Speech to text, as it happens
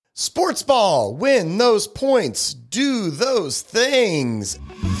Sports ball, win those points, do those things.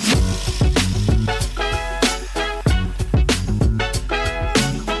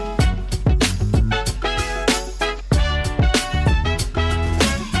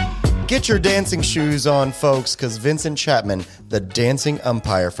 Get your dancing shoes on, folks, because Vincent Chapman, the dancing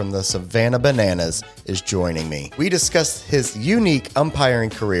umpire from the Savannah Bananas, is joining me. We discuss his unique umpiring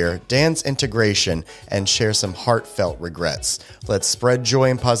career, dance integration, and share some heartfelt regrets. Let's spread joy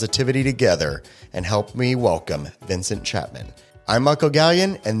and positivity together and help me welcome Vincent Chapman. I'm Michael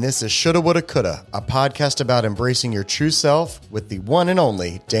Gallion, and this is Shoulda, Woulda, Coulda, a podcast about embracing your true self with the one and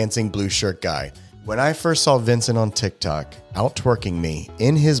only Dancing Blue Shirt Guy. When I first saw Vincent on TikTok out twerking me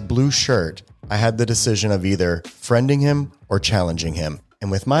in his blue shirt, I had the decision of either friending him or challenging him.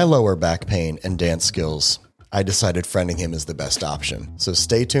 And with my lower back pain and dance skills, I decided friending him is the best option. So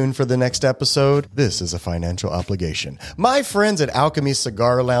stay tuned for the next episode. This is a financial obligation. My friends at Alchemy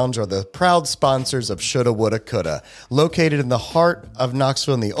Cigar Lounge are the proud sponsors of Shoulda, Woulda, Coulda. Located in the heart of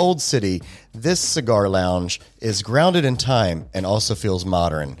Knoxville in the Old City, this cigar lounge is grounded in time and also feels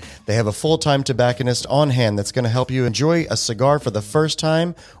modern. They have a full-time tobacconist on hand that's going to help you enjoy a cigar for the first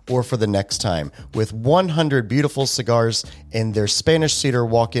time or for the next time. With 100 beautiful cigars in their Spanish cedar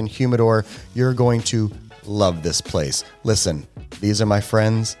walk-in humidor, you're going to love this place. Listen, these are my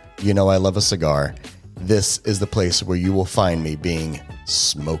friends. You know I love a cigar. This is the place where you will find me being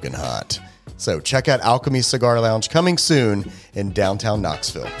smoking hot. So check out Alchemy Cigar Lounge coming soon in downtown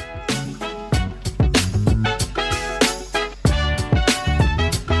Knoxville.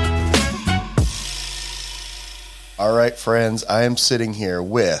 All right, friends, I am sitting here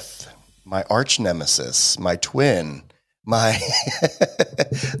with my arch nemesis, my twin, my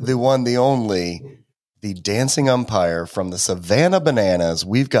the one, the only, the dancing umpire from the Savannah Bananas.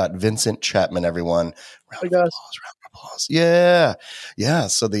 We've got Vincent Chapman, everyone. Round of applause. Yeah. Yeah.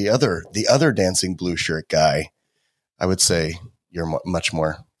 So the other dancing blue shirt guy, I would say you're much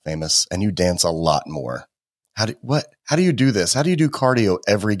more famous and you dance a lot more. How do you do this? How do you do cardio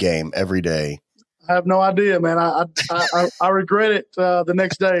every game, every day? I have no idea, man. I regret it the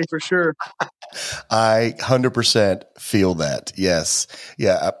next day for sure. I 100% feel that. Yes.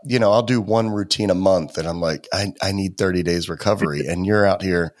 Yeah. I'll do one routine a month and I'm like, I need 30 days recovery and you're out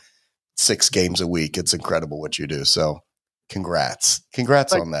here 6 games a week. It's incredible what you do. So congrats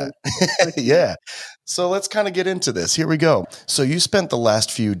on that. Yeah. So let's kind of get into this. Here we go. So you spent the last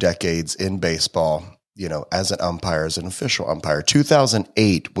few decades in baseball, as an umpire, as an official umpire.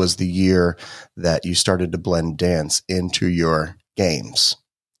 2008 was the year that you started to blend dance into your games.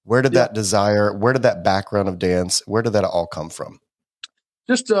 Where did that desire, where did that background of dance, where did that all come from?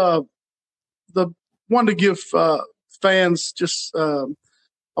 Just the one to give fans just a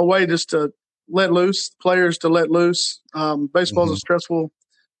way just to let loose, players to let loose. Baseball is a stressful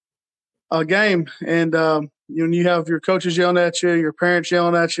game, and when you have your coaches yelling at you, your parents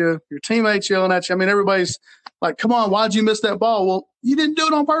yelling at you, your teammates yelling at you. I mean, everybody's like, come on, why'd you miss that ball? Well, you didn't do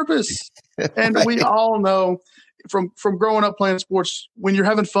it on purpose. And right. We all know from growing up playing sports, when you're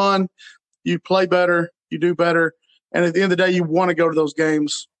having fun, you play better, you do better. And at the end of the day, you want to go to those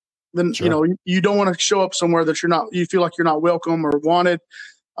games. Then, sure. You don't want to show up somewhere that you feel like you're not welcome or wanted.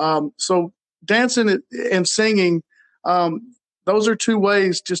 So dancing and singing, those are 2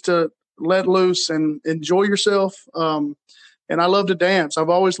 ways just to let loose and enjoy yourself. And I love to dance. I've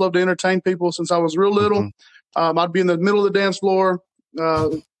always loved to entertain people since I was real little. I'd be in the middle of the dance floor,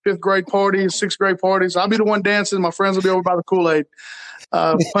 5th grade parties, 6th grade parties. I'll be the one dancing. My friends will be over by the Kool-Aid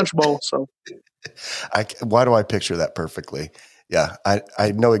punch bowl. So, why do I picture that perfectly? Yeah,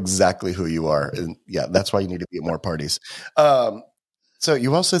 I know exactly who you are, and yeah, that's why you need to be at more parties. So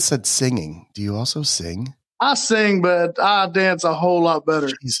you also said singing. Do you also sing? I sing, but I dance a whole lot better.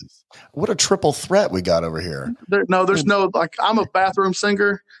 Jesus, what a triple threat we got over here. There's no I'm a bathroom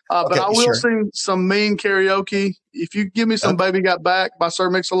singer, but I will sing some mean karaoke. If you give me some "Baby Got Back" by Sir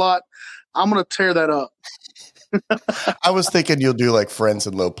Mix-a-Lot, I'm gonna tear that up. I was thinking you'll do like "Friends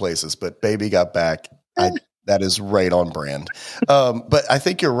in Low Places," but "Baby Got Back," that is right on brand. But I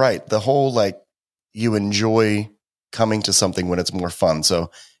think you're right. The whole you enjoy coming to something when it's more fun.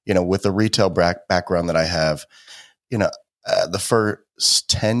 So. With the retail background that I have, the first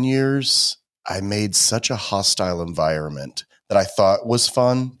 10 years, I made such a hostile environment that I thought was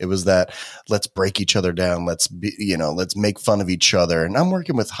fun. It was that let's break each other down. Let's make fun of each other. And I'm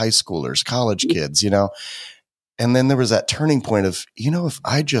working with high schoolers, college kids, and then there was that turning point of, if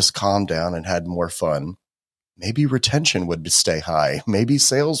I just calmed down and had more fun, maybe retention would stay high. Maybe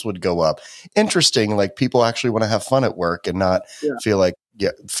sales would go up. Interesting. Like people actually want to have fun at work and not feel like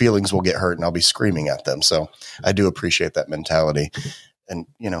feelings will get hurt and I'll be screaming at them. So I do appreciate that mentality. And,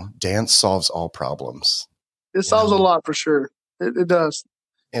 dance solves all problems. It solves a lot for sure. It does.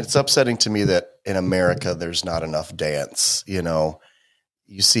 And it's upsetting to me that in America, there's not enough dance.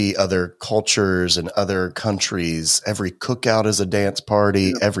 You see other cultures and other countries, every cookout is a dance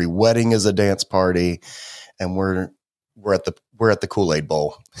party, every wedding is a dance party. And we're at the Kool-Aid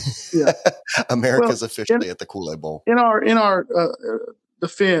Bowl. Yeah. America's officially at the Kool-Aid Bowl. In our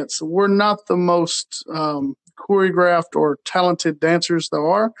defense, we're not the most choreographed or talented dancers there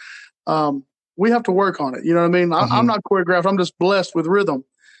are. We have to work on it. You know what I mean? I'm not choreographed. I'm just blessed with rhythm.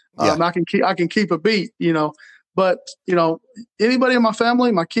 I can keep a beat, but anybody in my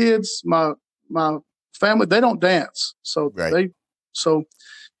family, my kids, my family, they don't dance. So so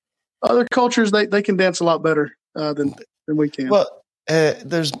other cultures, they can dance a lot better than we can. Well,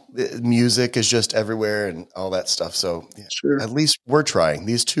 there's music is just everywhere and all that stuff. So sure. At least we're trying.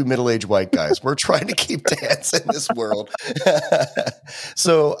 These two middle-aged white guys, we're trying to keep dance in this world.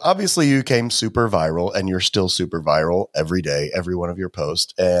 So obviously you came super viral and you're still super viral every day, every one of your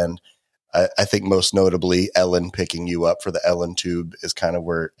posts. And I think most notably Ellen picking you up for the Ellen Tube is kind of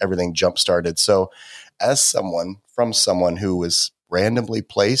where everything jump started. So as someone who was randomly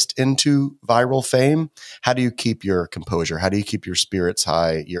placed into viral fame, how do you keep your composure? How do you keep your spirits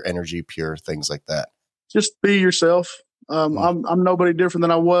high, your energy pure, things like that? Just be yourself. I'm nobody different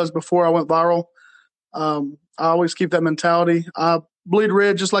than I was before I went viral. I always keep that mentality. I bleed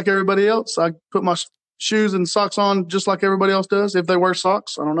red just like everybody else. I put my shoes and socks on just like everybody else does. If they wear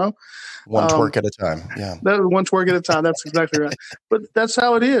socks, I don't know. One twerk at a time. Yeah. One twerk at a time. That's exactly right. But that's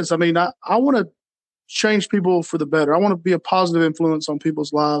how it is. I mean, I want to change people for the better. I want to be a positive influence on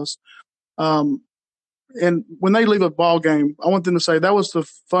people's lives. And when they leave a ball game, I want them to say that was the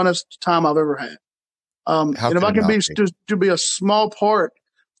funnest time I've ever had. And if I can be to be a small part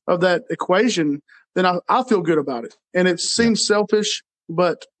of that equation, then I feel good about it. And it seems selfish,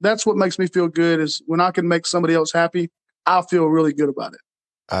 but that's what makes me feel good is when I can make somebody else happy, I feel really good about it.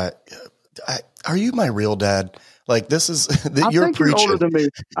 Are you my real dad? Like this is you're preaching. You're older than me.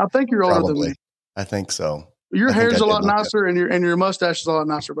 I think you're older than me. I think so. Your hair's a lot nicer and your mustache is a lot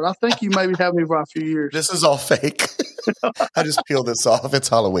nicer, but I think you maybe have me for a few years. This is all fake. I just peeled this off. It's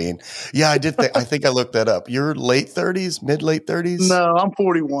Halloween. Yeah, I did. I think I looked that up. You're late 30s, mid late 30s? No, I'm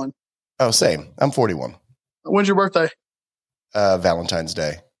 41. Oh, same. I'm 41. When's your birthday? Valentine's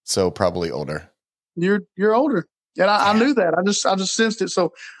Day. So probably older. You're older. And I knew that. I just sensed it.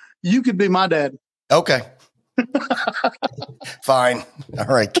 So you could be my dad. Okay. Fine. All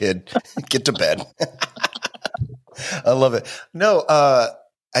right, kid. Get to bed. I love it. No,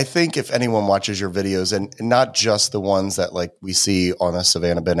 I think if anyone watches your videos and not just the ones that like we see on the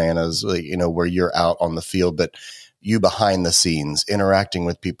Savannah Bananas, where you're out on the field, but you behind the scenes interacting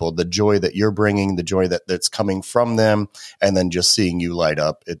with people, the joy that you're bringing, the joy that's coming from them, and then just seeing you light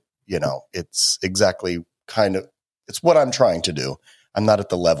up. It's exactly it's what I'm trying to do. I'm not at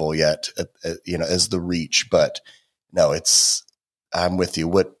the level yet, as the reach, but no, I'm with you.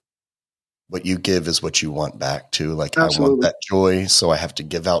 What you give is what you want back too. Like absolutely. I want that joy, so I have to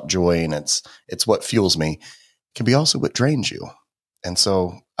give out joy, and it's what fuels me. It can be also what drains you. And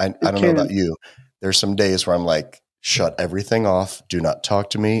so I don't know about you. There's some days where I'm like, shut everything off. Do not talk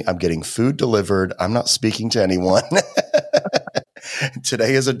to me. I'm getting food delivered. I'm not speaking to anyone.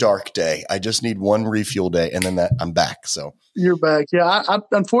 Today is a dark day. I just need one refuel day, and then I'm back. So you're back. Yeah, I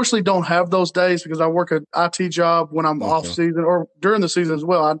unfortunately don't have those days because I work an IT job when I'm off season or during the season as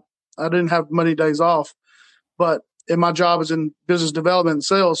well. I didn't have many days off, and my job is in business development and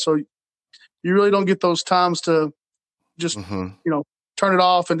sales. So you really don't get those times to just, turn it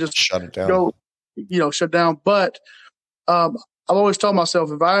off and just shut it down. Go, shut down. But I've always told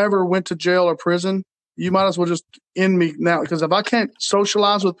myself, if I ever went to jail or prison, you might as well just end me now. Because if I can't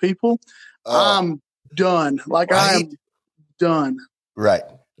socialize with people, I'm done. Like I am done. Right.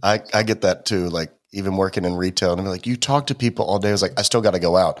 I get that too. Like, even working in retail, and I'm like, you talk to people all day. I was like, I still got to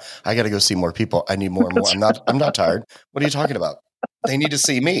go out. I got to go see more people. I need more and more. I'm not tired. What are you talking about? They need to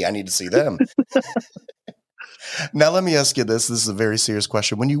see me. I need to see them. Now, let me ask you this. This is a very serious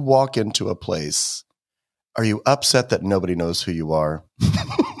question. When you walk into a place, are you upset that nobody knows who you are?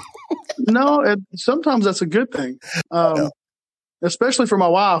 No, sometimes that's a good thing. Especially for my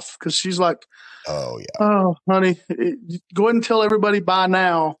wife, because she's like, oh, yeah. Oh, honey, go ahead and tell everybody by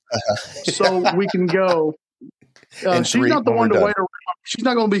now so we can go. She's not the one to wait around. She's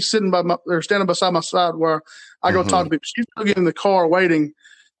not going to be sitting or standing beside my side where I go talk to people. She's going to get in the car waiting,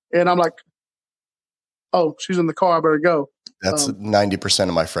 and I'm like, oh, she's in the car. I better go. That's 90%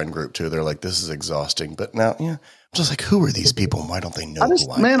 of my friend group, too. They're like, this is exhausting. But now, I'm just like, who are these people, and why don't they know who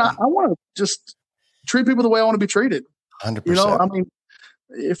I am? Man, I want to just treat people the way I want to be treated. 100%. I mean,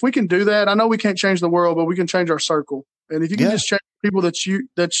 if we can do that, I know we can't change the world, but we can change our circle. And if you can just change people that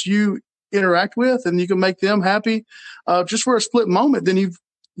you interact with, and you can make them happy, just for a split moment, then you've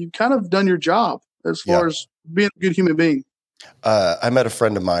kind of done your job as far as being a good human being. I met a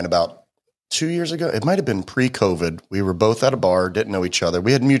friend of mine about 2 years ago. It might have been pre-COVID. We were both at a bar, didn't know each other.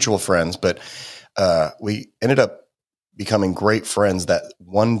 We had mutual friends, but we ended up becoming great friends that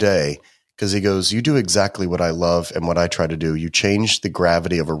one day, because he goes, "You do exactly what I love and what I try to do. You change the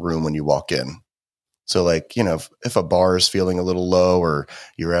gravity of a room when you walk in." So like, if a bar is feeling a little low or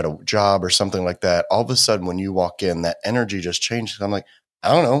you're at a job or something like that, all of a sudden when you walk in, that energy just changes. I'm like,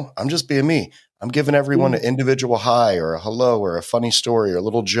 I don't know. I'm just being me. I'm giving everyone an individual hi or a hello or a funny story or a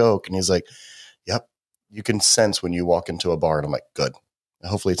little joke. And he's like, yep, you can sense when you walk into a bar. And I'm like, good.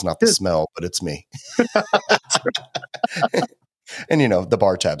 Hopefully it's not the smell, but it's me. And, the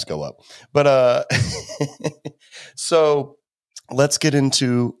bar tabs go up. But so let's get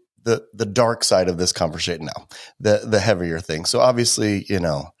into the dark side of this conversation now, the heavier thing. So obviously,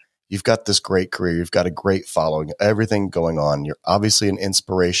 you've got this great career. You've got a great following, everything going on. You're obviously an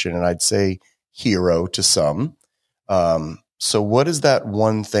inspiration, and I'd say hero to some. So what is that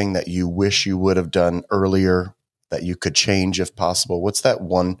one thing that you wish you would have done earlier that you could change if possible? What's that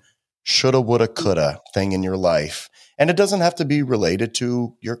one shoulda, woulda, coulda thing in your life? And it doesn't have to be related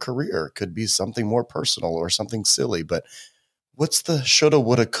to your career. It could be something more personal or something silly, but what's the shoulda,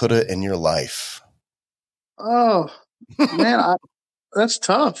 woulda, coulda in your life? Oh, man, that's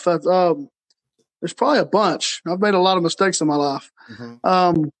tough. There's probably a bunch. I've made a lot of mistakes in my life.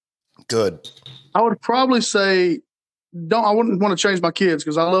 Mm-hmm. Good. I would probably say I wouldn't want to change my kids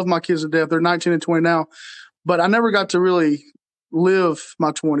because I love my kids to death. They're 19 and 20 now, but I never got to really live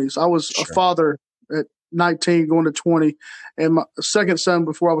my 20s. I was a father at 19 going to 20 and my second son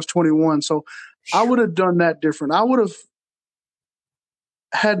before I was 21. So I would have done that different. I would have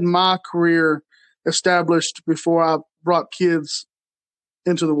had my career established before I brought kids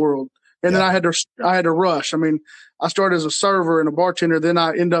into the world. And then I had to rush. I mean, I started as a server and a bartender. Then I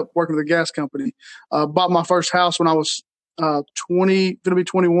ended up working with a gas company. Bought my first house when I was going to be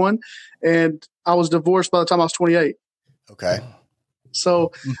 21, and I was divorced by the time I was 28. Okay.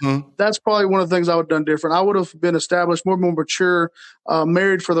 So that's probably one of the things I would have done different. I would have been established, more mature,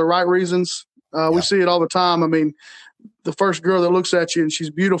 married for the right reasons. We see it all the time. I mean, the first girl that looks at you and she's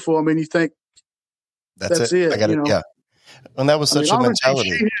beautiful, I mean, you think that's it. I got it. Yeah. And that was such a mentality.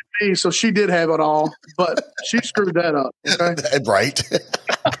 She hit me, so she did have it all, but she screwed that up. Okay? Right.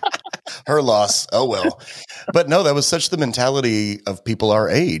 Her loss. Oh, well. But no, that was such the mentality of people our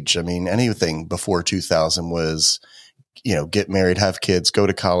age. I mean, anything before 2000 was, get married, have kids, go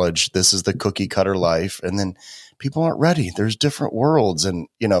to college. This is the cookie cutter life. And then people aren't ready. There's different worlds. And,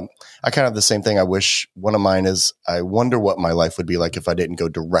 I kind of have the same thing. I wish one of mine is, I wonder what my life would be like if I didn't go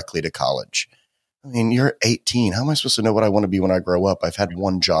directly to college. I mean, you're 18. How am I supposed to know what I want to be when I grow up? I've had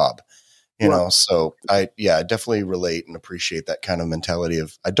one job, so I definitely relate and appreciate that kind of mentality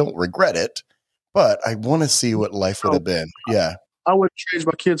of, I don't regret it, but I want to see what life would have been. Yeah. I wouldn't change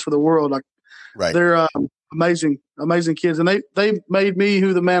my kids for the world. Like, right. They're amazing kids. And they made me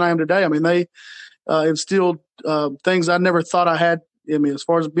who the man I am today. I mean, they instilled things I never thought I had in me as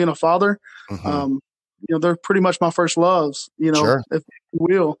far as being a father. They're pretty much my first loves, if you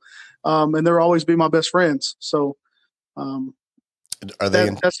will. And they'll always be my best friends. So, are they?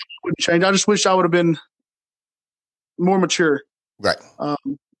 That's what wouldn't change. I just wish I would have been more mature, right?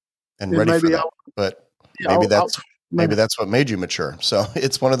 And ready for that. But maybe that's what made you mature. So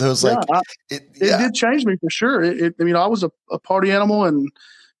it's one of those it did change me for sure. I was a party animal, and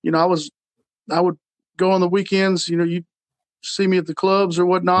I would go on the weekends. You see me at the clubs or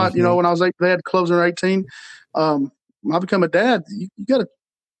whatnot. When I was 8, they had clubs when I was 18. I become a dad. You got to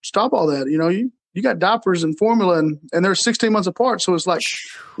stop all that. You got diapers and formula and they're 16 months apart. So it's like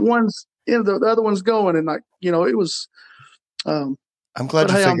one's in the other one's going. And it was, I'm glad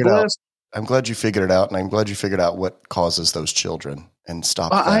you figured it out. I'm glad you figured it out. And I'm glad you figured out what causes those children and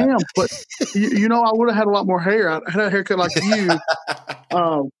stop that. I am, but I would have had a lot more hair. I had a haircut like you.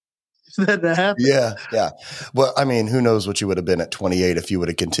 That happened. Yeah. Well, I mean, who knows what you would have been at 28 if you would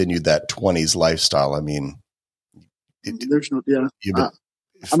have continued that 20s lifestyle. I mean, there's no,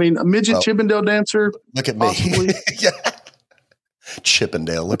 a midget Chippendale dancer. Look at me. Yeah.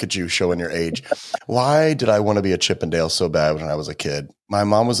 Chippendale. Look at you showing your age. Why did I want to be a Chippendale so bad when I was a kid? My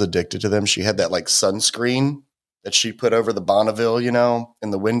mom was addicted to them. She had that sunscreen that she put over the Bonneville,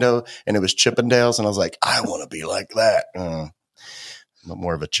 in the window, and it was Chippendales. And I was like, I want to be like that. I'm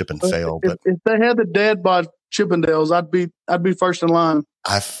more of a chip and fail. But if they had the dad bod Chippendales, I'd be first in line.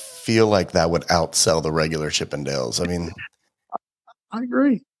 I feel like that would outsell the regular Chippendales. I mean, I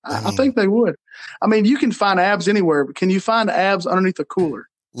agree. I I mean, think they would. I mean, you can find abs anywhere, but can you find abs underneath a cooler?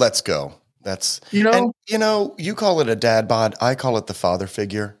 let's go. That's, You and know, you call it a dad bod. I call it the father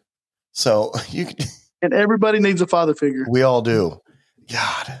figure. So and everybody needs a father figure. we all do.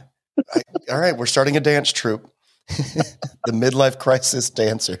 God. All right. We're starting a dance troupe. The midlife crisis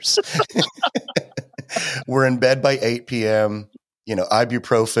dancers. We're in bed by 8 p.m.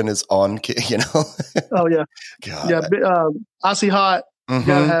 Ibuprofen is on, Oh yeah, God. yeah. Icy hot. Mhm.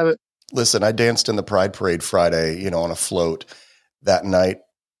 Gotta have it. Listen, I danced in the Pride Parade Friday, on a float that night,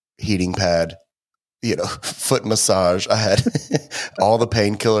 heating pad, foot massage. I had all the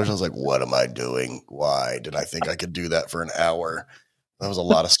painkillers. I was like, what am I doing? Why did I think I could do that for an hour? That was a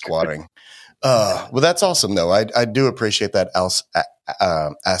lot of squatting. Well, that's awesome though. I do appreciate that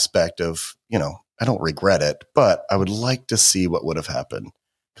aspect of, I don't regret it, but I would like to see what would have happened.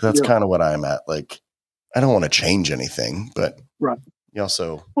 That's kind of what I'm at. Like, I don't want to change anything, but right. You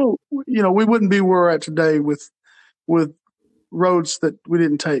also, well, we wouldn't be where we're at today with roads that we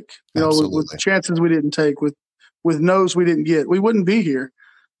didn't take, with chances we didn't take, with no's we didn't get. We wouldn't be here.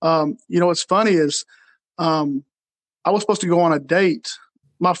 What's funny is I was supposed to go on a date,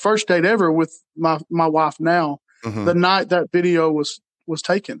 my first date ever with my wife now, the night that video was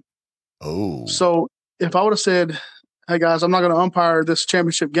taken. Oh. So if I would have said, hey, guys, I'm not going to umpire this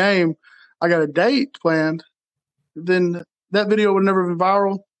championship game, I got a date planned, then that video would never been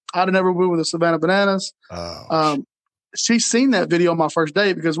viral. I'd have never been with the Savannah Bananas. She's seen that video on my first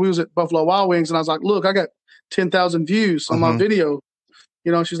date because we was at Buffalo Wild Wings, and I was like, look, I got 10,000 views on my video.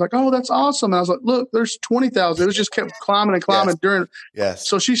 She's like, oh, that's awesome. And I was like, look, there's 20,000. It was just kept climbing and climbing during. Yes.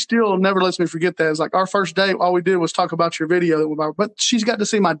 So she still never lets me forget that. It's like our first date, all we did was talk about your video that went viral. But she's got to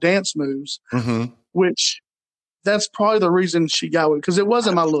see my dance moves, which that's probably the reason she got with it, because it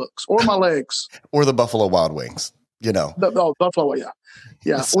wasn't my looks or my legs. Or the Buffalo Wild Wings, Buffalo, yeah.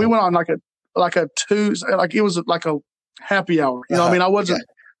 Yeah. So we went on like a Tuesday, like it was like a happy hour. I mean, I wasn't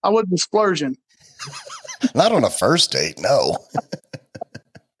splurging. Not on a first date, no.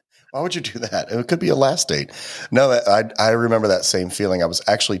 Why would you do that? It could be a last date. No, I remember that same feeling. I was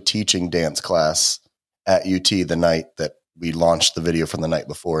actually teaching dance class at UT the night that we launched the video from the night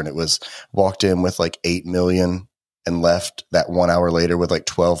before, and it was walked in with like 8 million and left that 1 hour later with like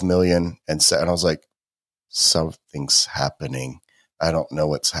 12 million. And I was like, something's happening. I don't know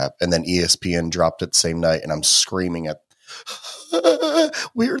what's happening. And then ESPN dropped it the same night, and I'm screaming at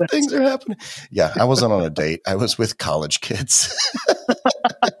weird things are happening. Yeah, I wasn't on a date. I was with college kids.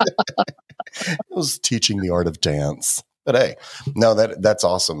 I was teaching the art of dance. But hey, no, that's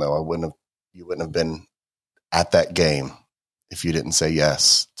awesome though. You wouldn't have been at that game if you didn't say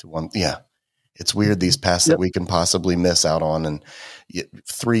yes to one. Yeah. It's weird, these paths that we can possibly miss out on. And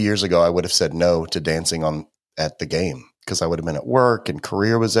 3 years ago, I would have said no to dancing at the game because I would have been at work and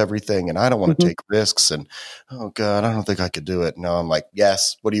career was everything. And I don't want to take risks. And, oh God, I don't think I could do it. No, I'm like,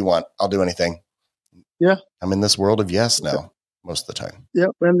 yes. What do you want? I'll do anything. Yeah. I'm in this world of yes now most of the time. Yeah.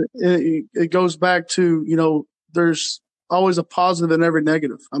 And it goes back to, there's always a positive in every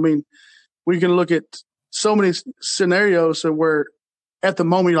negative. I mean, we can look at so many scenarios where at the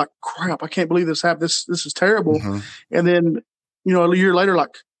moment you're like, crap, I can't believe this happened. This is terrible. And then, a year later,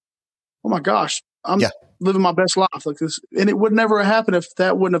 like, oh my gosh, I'm living my best life like this. And it would never have happened if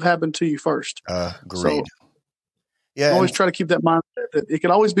that wouldn't have happened to you first. Agreed. So, always try to keep that mindset that it can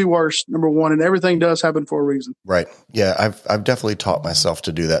always be worse, number one, and everything does happen for a reason. Right. Yeah. I've definitely taught myself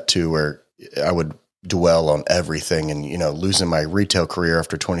to do that too, where I would dwell on everything and, losing my retail career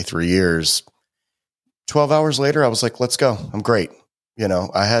after 23 years, 12 hours later, I was like, let's go. I'm great.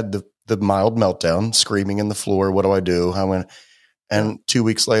 I had the mild meltdown, screaming in the floor. What do I do? And 2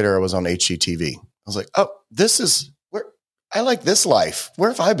 weeks later, I was on HGTV. I was like, oh, this is where I like this life.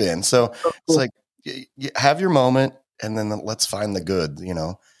 Where have I been? So it's like, you have your moment and then let's find the good,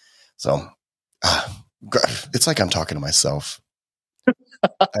 So it's like I'm talking to myself.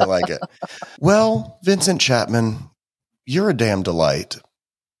 I like it. Well, Vincent Chapman, you're a damn delight.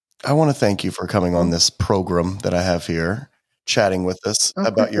 I want to thank you for coming on this program that I have here, chatting with us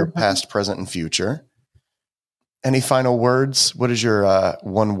about your past, present, and future. Any final words? What is your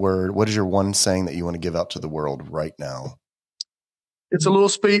one word? What is your one saying that you want to give out to the world right now? It's a little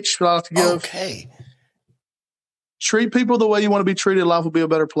speech that I have to give. Okay. Treat people the way you want to be treated. Life will be a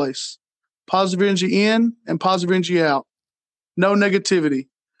better place. Positive energy in and positive energy out. No negativity.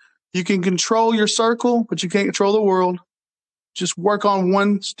 You can control your circle, but you can't control the world. Just work on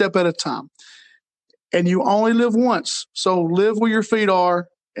one step at a time. And you only live once. So live where your feet are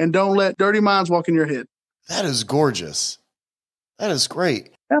and don't let dirty minds walk in your head. That is gorgeous. That is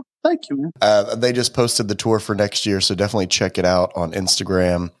great. Yeah, thank you, man. They just posted the tour for next year, so definitely check it out on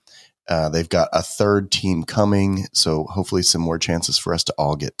Instagram. They've got a third team coming, so hopefully some more chances for us to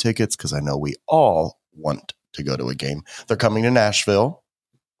all get tickets, because I know we all want to go to a game. They're coming to Nashville.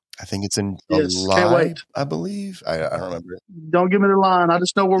 I think it's in July, can't wait. I believe. I don't remember. Don't give me the line. I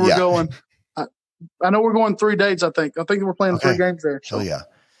just know where we're going. I know we're going 3 dates, I think. I think we're playing 3 games there. So. Hell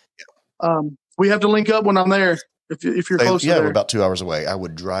yeah. We have to link up when I'm there. If you're close to there. Yeah, we're about 2 hours away. I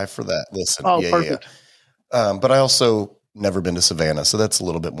would drive for that. Listen. Perfect. Yeah. But I also never been to Savannah, so that's a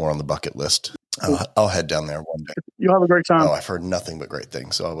little bit more on the bucket list. I'll head down there one day. You'll have a great time. Oh, I've heard nothing but great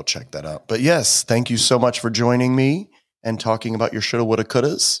things, so I will check that out. But yes, thank you so much for joining me and talking about your shoulda, woulda,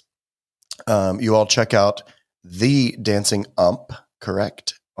 couldas. You all check out the Dancing Ump,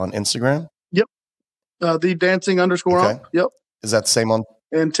 correct, on Instagram? Yep. The Dancing _ump. Yep. Is that the same on?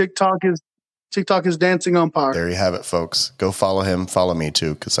 And TikTok is Dancing Umpire. There you have it, folks. Go follow him. Follow me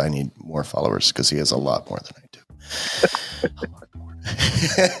too, because I need more followers, because he has a lot more than I do.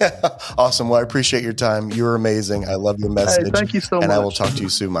 Awesome. Well, I appreciate your time. You're amazing. I love your message. Hey, thank you so much. And I will talk to you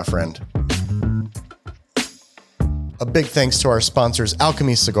soon, my friend. A big thanks to our sponsors,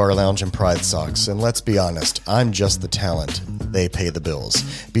 Alchemy Cigar Lounge and Pride Socks. And let's be honest, I'm just the talent. They pay the bills.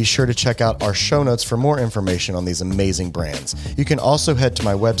 Be sure to check out our show notes for more information on these amazing brands. You can also head to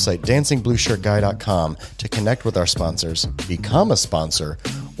my website, dancingblueshirtguy.com, to connect with our sponsors, become a sponsor,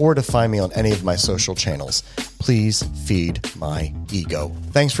 or to find me on any of my social channels. Please feed my ego.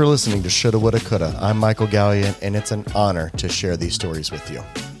 Thanks for listening to Shoulda, Woulda, Coulda. I'm Michael Gallion, and it's an honor to share these stories with you.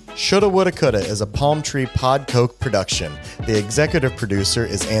 Shoulda, Woulda, Coulda is a Palm Tree Pod Coke production. The executive producer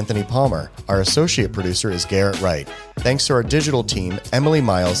is Anthony Palmer. Our associate producer is Garrett Wright. Thanks to our digital team, Emily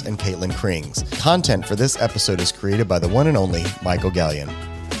Miles and Caitlin Krings. Content for this episode is created by the one and only Michael Gallion.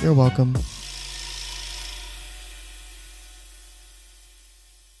 You're welcome.